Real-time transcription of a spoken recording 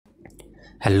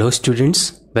Hello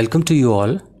students, welcome to you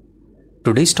all.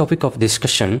 Today's topic of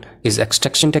discussion is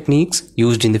extraction techniques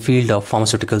used in the field of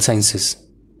pharmaceutical sciences.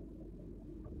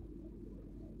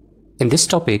 In this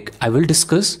topic, I will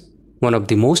discuss one of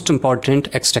the most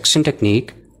important extraction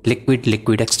technique,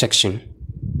 liquid-liquid extraction.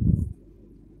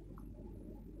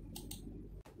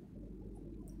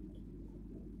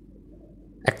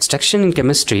 Extraction in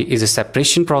chemistry is a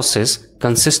separation process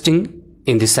consisting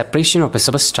in the separation of a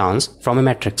substance from a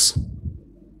matrix.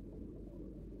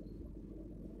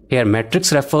 Here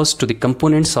matrix refers to the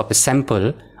components of a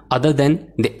sample other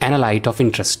than the analyte of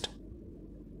interest.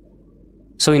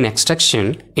 So in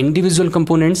extraction, individual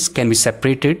components can be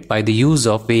separated by the use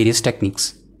of various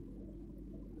techniques.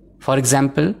 For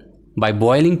example, by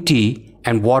boiling tea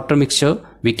and water mixture,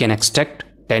 we can extract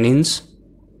tannins,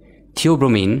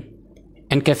 theobromine,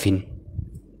 and caffeine.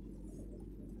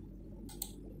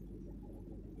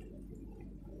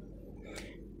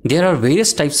 There are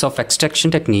various types of extraction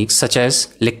techniques such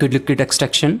as liquid-liquid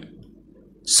extraction,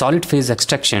 solid-phase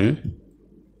extraction,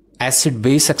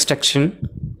 acid-base extraction,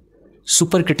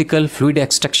 supercritical fluid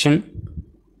extraction,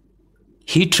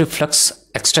 heat reflux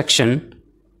extraction,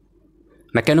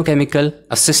 mechanochemical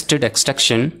assisted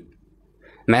extraction,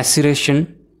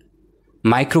 maceration,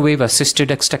 microwave assisted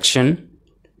extraction,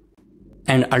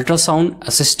 and ultrasound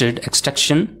assisted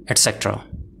extraction, etc.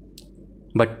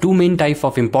 But two main types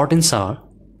of importance are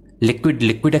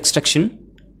liquid-liquid extraction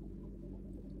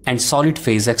and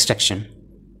solid-phase extraction.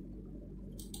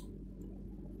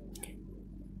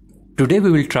 Today we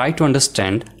will try to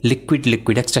understand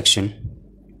liquid-liquid extraction.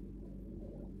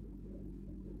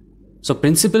 So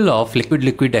principle of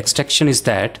liquid-liquid extraction is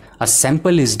that a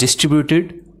sample is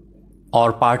distributed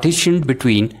or partitioned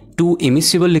between two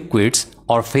immiscible liquids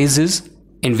or phases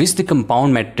in which the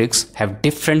compound matrix have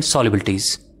different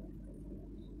solubilities.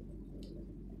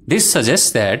 This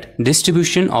suggests that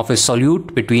distribution of a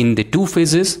solute between the two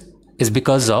phases is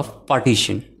because of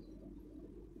partition.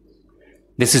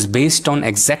 This is based on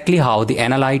exactly how the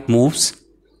analyte moves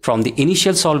from the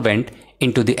initial solvent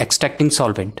into the extracting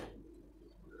solvent.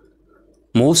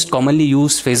 Most commonly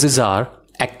used phases are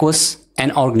aqueous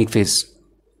and organic phase.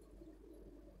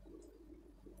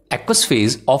 Aqueous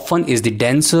phase often is the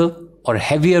denser or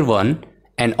heavier one,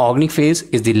 and organic phase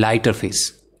is the lighter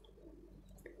phase.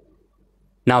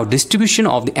 Now, distribution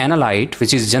of the analyte,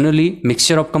 which is generally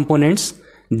mixture of components,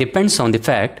 depends on the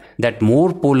fact that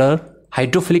more polar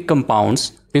hydrophilic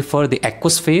compounds prefer the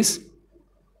aqueous phase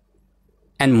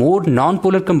and more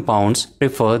non-polar compounds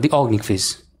prefer the organic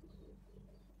phase.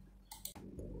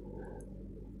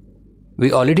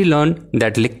 We already learned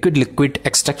that liquid-liquid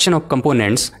extraction of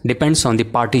components depends on the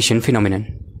partition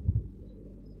phenomenon.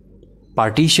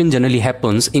 Partition generally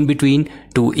happens in between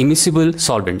two immiscible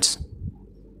solvents.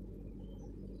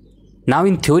 Now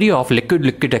in theory of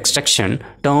liquid-liquid extraction,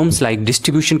 terms like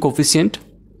distribution coefficient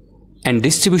and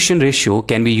distribution ratio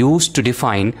can be used to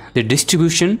define the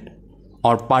distribution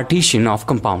or partition of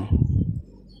compound.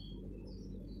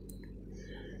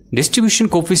 Distribution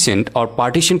coefficient or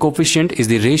partition coefficient is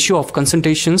the ratio of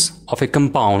concentrations of a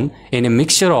compound in a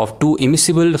mixture of two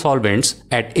immiscible solvents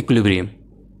at equilibrium.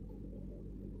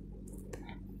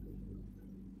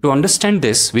 To understand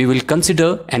this, we will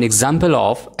consider an example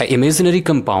of an imaginary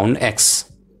compound X.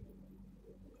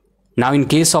 Now in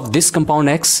case of this compound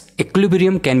X,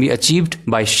 equilibrium can be achieved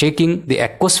by shaking the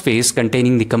aqueous phase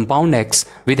containing the compound X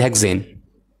with hexane.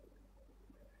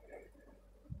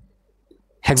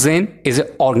 Hexane is an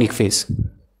organic phase.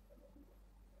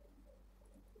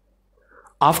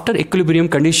 After equilibrium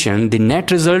condition, the net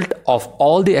result of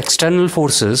all the external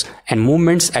forces and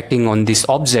movements acting on this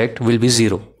object will be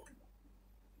zero.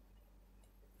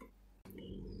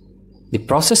 The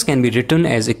process can be written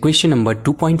as equation number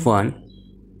 2.1,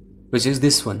 which is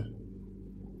this one.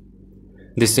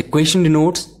 This equation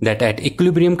denotes that at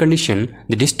equilibrium condition,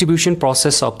 the distribution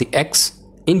process of the X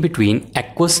in between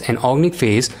aqueous and organic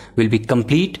phase will be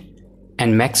complete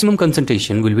and maximum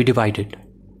concentration will be divided.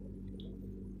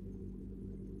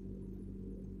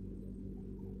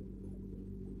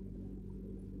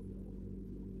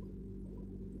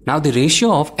 Now the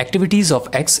ratio of activities of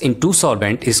X in two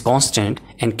solvent is constant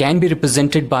and can be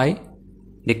represented by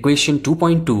the equation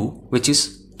 2.2, which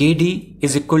is Kd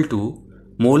is equal to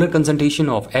molar concentration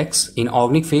of X in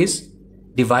organic phase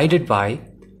divided by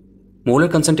molar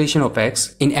concentration of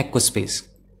X in aqueous phase.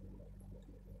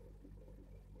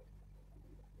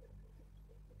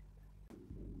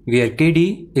 Where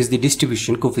Kd is the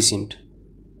distribution coefficient.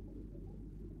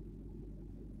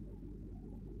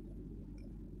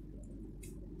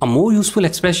 A more useful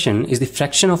expression is the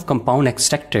fraction of compound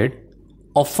extracted,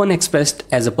 often expressed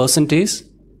as a percentage,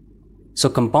 So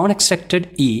compound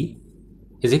extracted E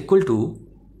is equal to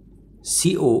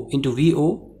CO into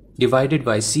VO divided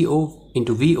by CO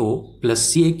into VO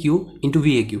plus CAQ into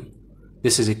VAQ.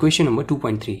 This is equation number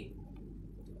 2.3.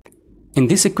 In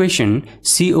this equation,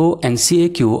 CO and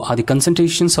CAQ are the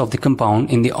concentrations of the compound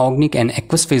in the organic and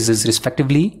aqueous phases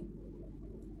respectively.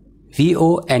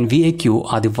 VO and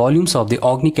VAQ are the volumes of the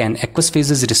organic and aqueous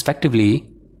phases respectively.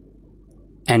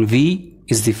 And V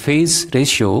is the phase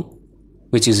ratio,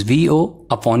 which is VO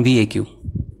upon VAQ.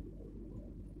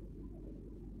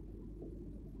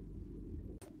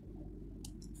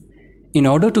 In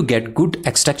order to get good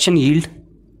extraction yield,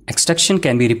 extraction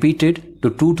can be repeated to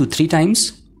 2 to 3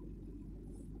 times.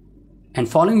 And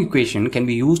following equation can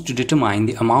be used to determine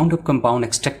the amount of compound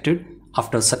extracted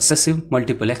after successive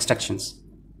multiple extractions.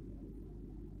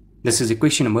 This is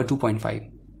equation number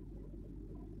 2.5.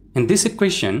 In this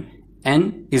equation,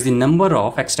 N is the number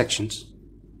of extractions.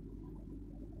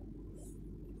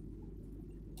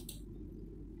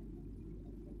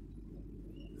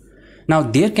 Now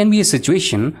there can be a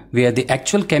situation where the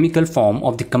actual chemical form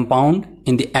of the compound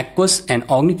in the aqueous and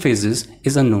organic phases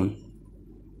is unknown.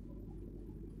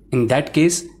 In that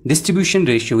case, distribution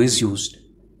ratio is used.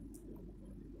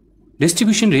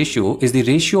 Distribution ratio is the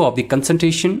ratio of the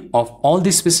concentration of all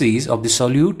the species of the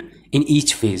solute in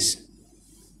each phase.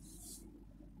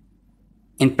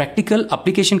 In practical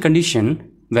application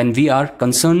condition, when we are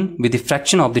concerned with the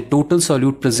fraction of the total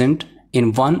solute present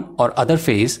in one or other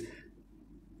phase,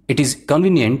 it is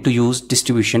convenient to use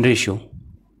distribution ratio.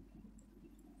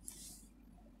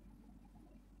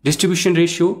 Distribution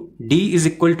ratio D is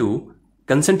equal to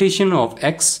concentration of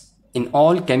X in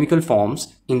all chemical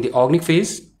forms in the organic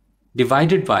phase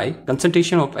divided by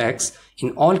concentration of X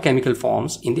in all chemical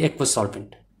forms in the aqueous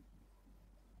solvent.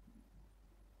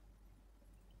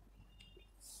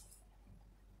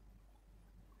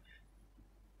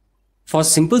 For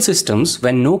simple systems,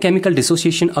 when no chemical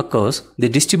dissociation occurs, the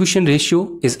distribution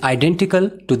ratio is identical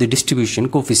to the distribution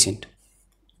coefficient.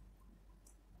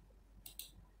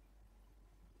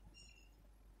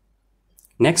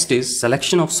 Next is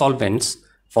selection of solvents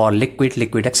for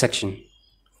liquid-liquid extraction.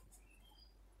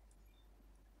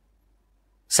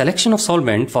 Selection of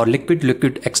solvent for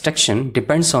liquid-liquid extraction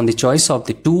depends on the choice of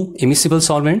the two immiscible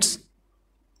solvents.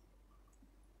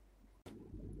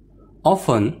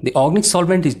 Often, the organic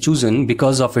solvent is chosen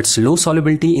because of its low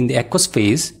solubility in the aqueous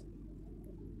phase.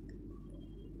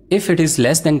 If it is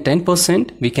less than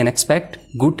 10%, we can expect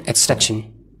good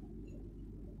extraction.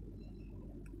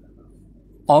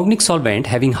 Organic solvent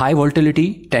having high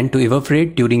volatility tend to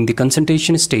evaporate during the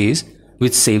concentration stage,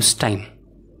 which saves time.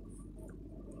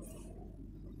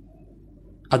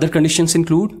 Other conditions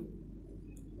include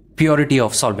purity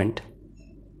of solvent.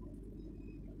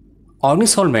 Organic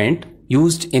solvent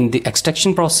used in the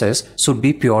extraction process should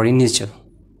be pure in nature.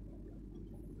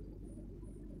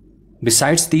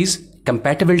 Besides these,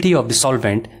 compatibility of the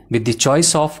solvent with the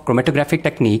choice of chromatographic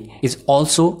technique is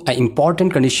also an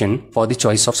important condition for the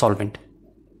choice of solvent.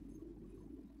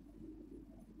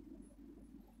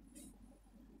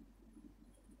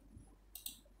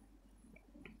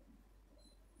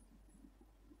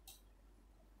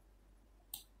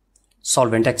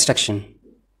 Solvent extraction.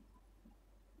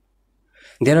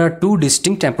 There are two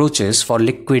distinct approaches for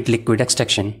liquid-liquid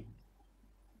extraction.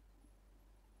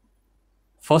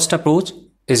 First approach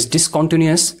is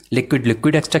discontinuous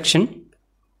liquid-liquid extraction,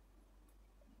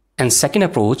 and second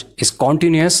approach is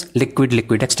continuous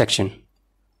liquid-liquid extraction.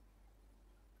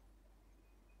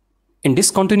 In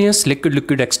discontinuous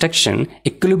liquid-liquid extraction,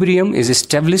 equilibrium is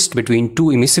established between two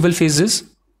immiscible phases,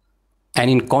 and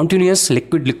in continuous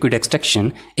liquid-liquid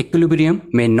extraction, equilibrium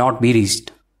may not be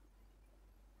reached.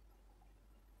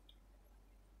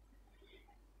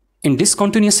 In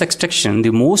discontinuous extraction,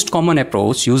 the most common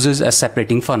approach uses a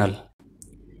separating funnel.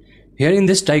 Here in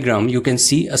this diagram, you can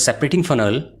see a separating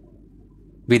funnel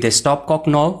with a stopcock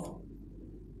knob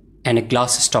and a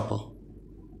glass stopper.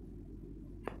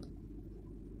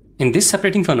 In this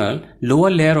separating funnel, lower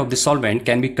layer of the solvent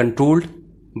can be controlled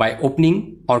by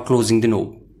opening or closing the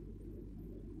knob.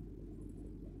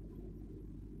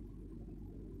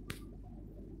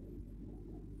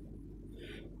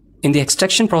 In the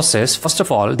extraction process, first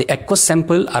of all, the aqueous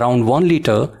sample around 1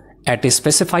 liter at a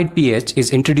specified pH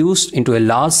is introduced into a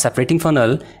large separating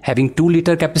funnel having 2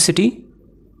 liter capacity,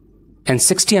 and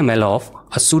 60 ml of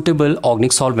a suitable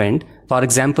organic solvent, for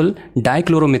example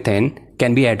dichloromethane,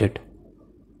 can be added.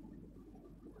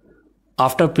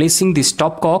 After placing the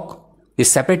stopcock, the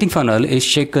separating funnel is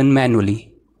shaken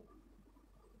manually.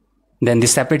 Then the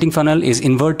separating funnel is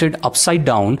inverted upside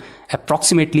down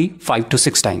approximately 5 to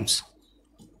 6 times.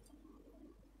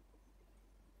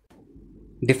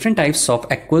 Different types of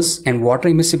aqueous and water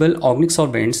immiscible organic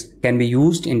solvents can be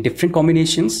used in different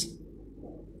combinations.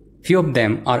 Few of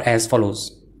them are as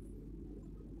follows.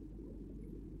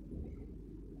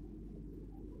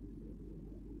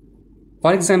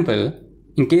 For example,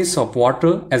 in case of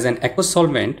water as an aqueous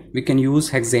solvent, we can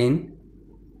use hexane,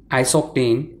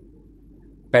 isooctane,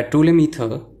 petroleum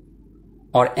ether,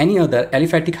 or any other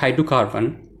aliphatic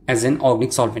hydrocarbon as an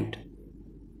organic solvent.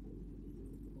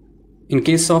 In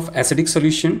case of acidic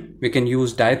solution, we can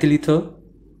use diethyl ether,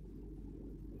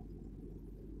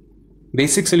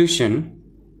 basic solution,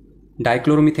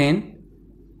 dichloromethane,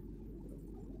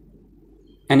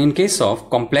 and in case of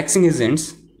complexing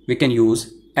agents, we can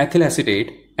use ethyl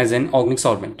acetate as an organic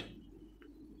solvent.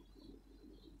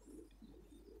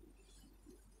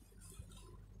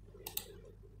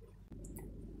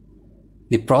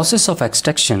 The process of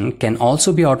extraction can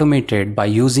also be automated by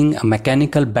using a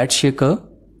mechanical bed shaker,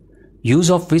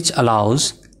 use of which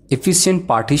allows efficient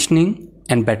partitioning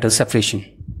and better separation.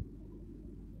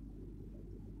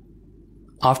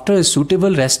 After a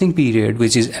suitable resting period,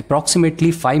 which is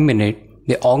approximately 5 minutes,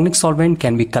 the organic solvent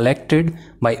can be collected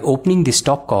by opening the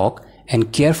stopcock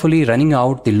and carefully running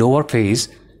out the lower phase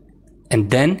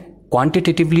and then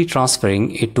quantitatively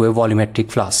transferring it to a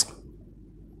volumetric flask.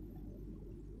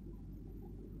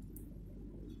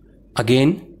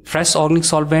 Again, fresh organic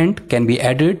solvent can be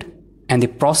added and the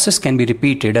process can be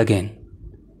repeated again.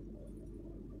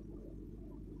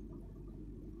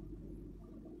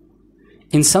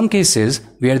 In some cases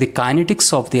where the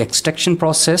kinetics of the extraction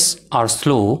process are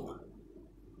slow,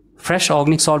 fresh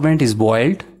organic solvent is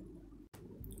boiled,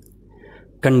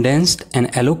 condensed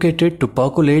and allocated to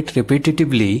percolate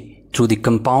repetitively through the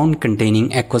compound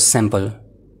containing aqueous sample.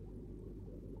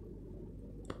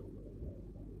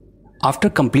 After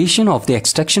completion of the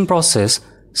extraction process,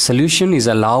 solution is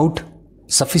allowed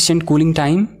sufficient cooling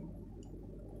time,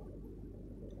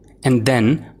 and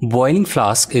then boiling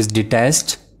flask is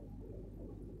detached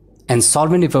and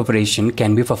solvent evaporation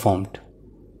can be performed.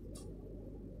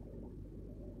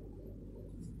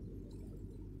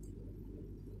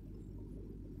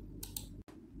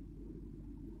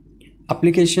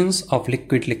 Applications of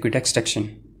liquid-liquid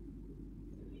extraction.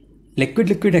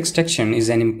 Liquid-liquid extraction is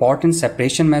an important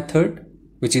separation method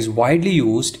which is widely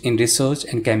used in research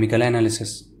and chemical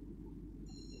analysis.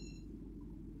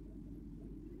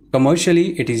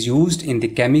 Commercially, it is used in the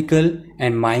chemical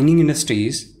and mining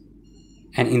industries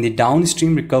and in the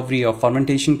downstream recovery of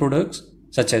fermentation products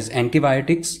such as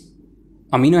antibiotics,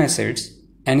 amino acids,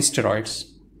 and steroids.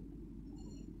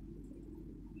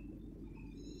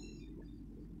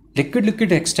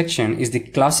 Liquid-liquid extraction is the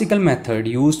classical method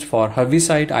used for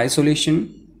herbicide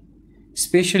isolation,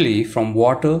 especially from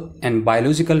water and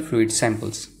biological fluid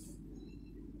samples.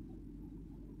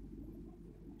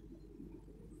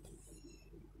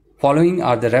 Following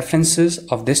are the references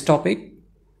of this topic.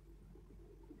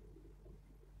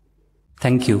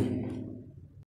 Thank you.